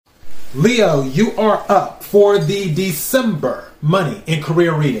Leo, you are up for the December money and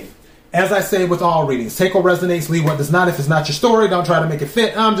career reading. As I say with all readings, take what resonates, leave what does not. If it's not your story, don't try to make it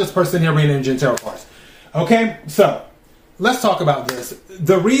fit. I'm just a person here reading Engine Tarot cards. Okay, so let's talk about this.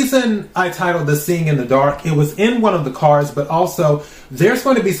 The reason I titled this Seeing in the Dark, it was in one of the cards, but also there's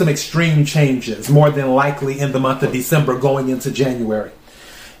going to be some extreme changes, more than likely in the month of December going into January.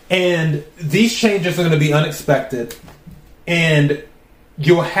 And these changes are going to be unexpected. And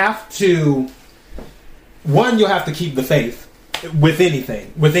you'll have to keep the faith with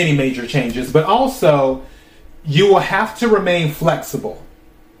anything, with any major changes, but also you will have to remain flexible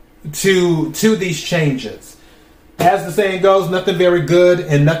to these changes. As the saying goes, nothing very good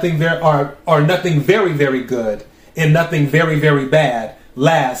and nothing nothing very, very good and nothing very, very bad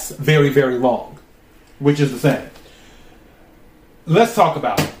lasts very, very long, which is the saying. Let's talk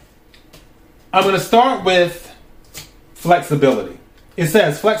about it. I'm going to start with flexibility. It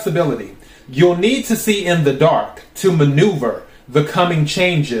says flexibility. You'll need to see in the dark to maneuver the coming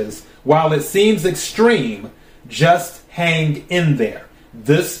changes. While it seems extreme, just hang in there.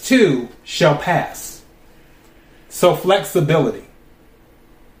 This too shall pass. So flexibility.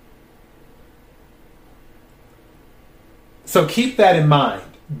 So keep that in mind.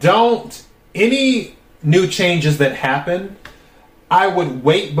 Any new changes that happen, I would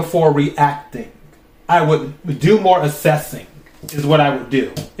wait before reacting. I would do more assessing. Is what I would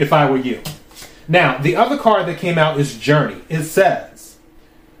do if I were you. Now, the other card that came out is Journey. It says,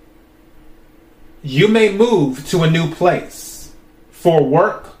 you may move to a new place for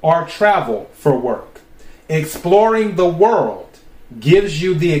work or travel for work. Exploring the world gives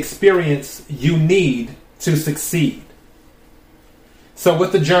you the experience you need to succeed. So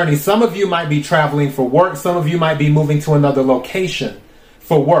with the Journey, some of you might be traveling for work. Some of you might be moving to another location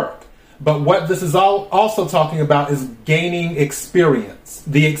for work. But what this is also talking about is gaining experience.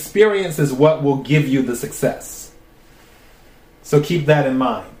 The experience is what will give you the success. So keep that in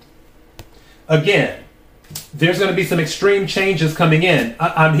mind. Again, there's going to be some extreme changes coming in.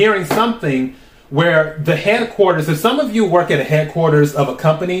 I'm hearing something where the headquarters, if some of you work at a headquarters of a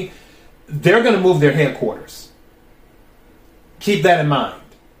company, they're going to move their headquarters. Keep that in mind.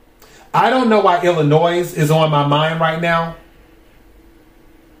 I don't know why Illinois is on my mind right now.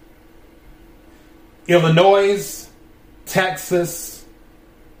 Illinois, Texas,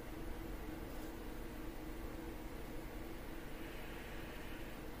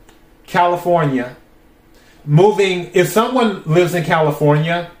 California. If someone lives in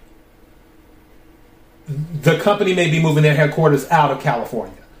California, the company may be moving their headquarters out of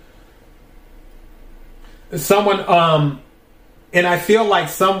California. And I feel like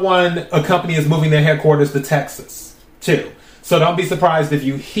a company is moving their headquarters to Texas, too. So don't be surprised if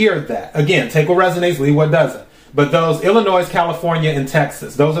you hear that. Again, take what resonates, leave what doesn't. But those, Illinois, California, and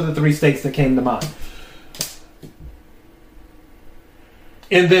Texas, those are the three states that came to mind.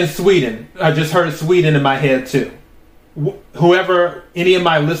 And then Sweden. I just heard Sweden in my head, too. Any of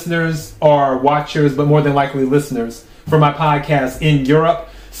my listeners or watchers, but more than likely listeners for my podcast in Europe,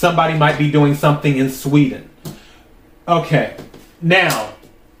 somebody might be doing something in Sweden. Okay. Now,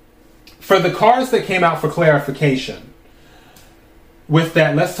 for the cards that came out for clarification, with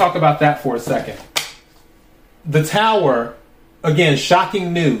that, let's talk about that for a second. The Tower, again,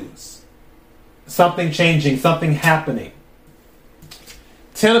 shocking news. Something changing, something happening.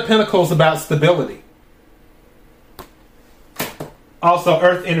 Ten of Pentacles about stability. Also,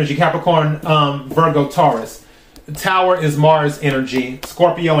 Earth energy, Capricorn, Virgo, Taurus. The Tower is Mars energy,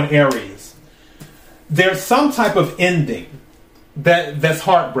 Scorpio and Aries. There's some type of ending that's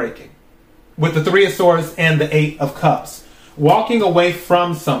heartbreaking. With the Three of Swords and the Eight of Cups. Walking away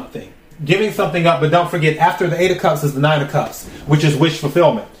from something, giving something up, but don't forget, after the Eight of Cups is the Nine of Cups, which is wish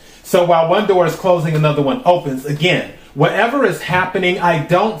fulfillment. So while one door is closing, another one opens. Again, whatever is happening, I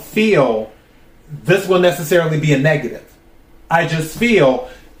don't feel this will necessarily be a negative. I just feel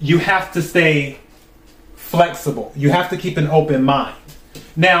you have to stay flexible. You have to keep an open mind.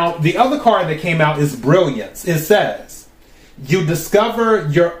 Now, the other card that came out is Brilliance. It says, you discover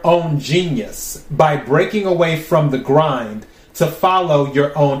your own genius by breaking away from the grind to follow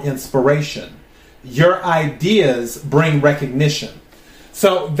your own inspiration. Your ideas bring recognition.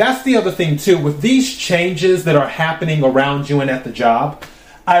 So that's the other thing too. With these changes that are happening around you and at the job,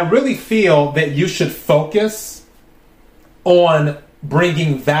 I really feel that you should focus on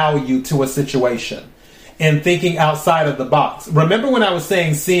bringing value to a situation and thinking outside of the box. Remember when I was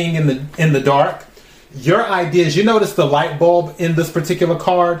saying seeing in the dark? Your ideas, you notice the light bulb in this particular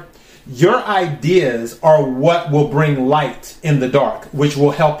card? Your ideas are what will bring light in the dark, which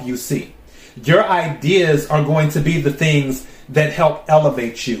will help you see. Your ideas are going to be the things that help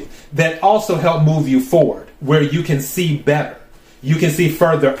elevate you, that also help move you forward, where you can see better, you can see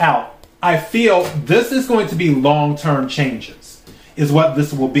further out. I feel this is going to be long-term changes, is what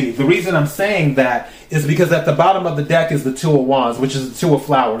this will be. The reason I'm saying that is because at the bottom of the deck is the Two of Wands, which is the Two of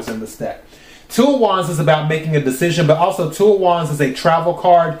Flowers in this deck. Two of Wands is about making a decision, but also Two of Wands is a travel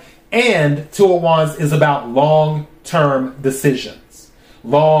card, and Two of Wands is about long-term decisions,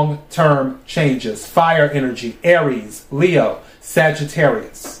 long-term changes, fire energy, Aries, Leo,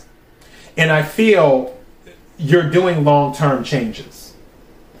 Sagittarius. And I feel you're doing long-term changes.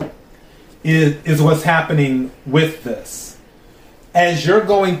 Is what's happening with this. As you're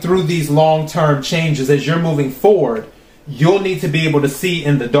going through these long-term changes, as you're moving forward, you'll need to be able to see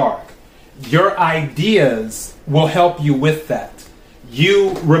in the dark. Your ideas will help you with that.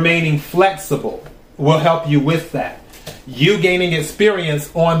 You remaining flexible will help you with that. You gaining experience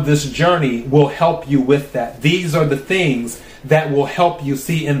on this journey will help you with that. These are the things that will help you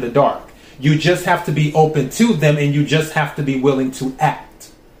see in the dark. You just have to be open to them, and you just have to be willing to act.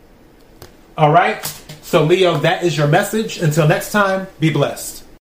 All right? So, Leo, that is your message. Until next time, be blessed.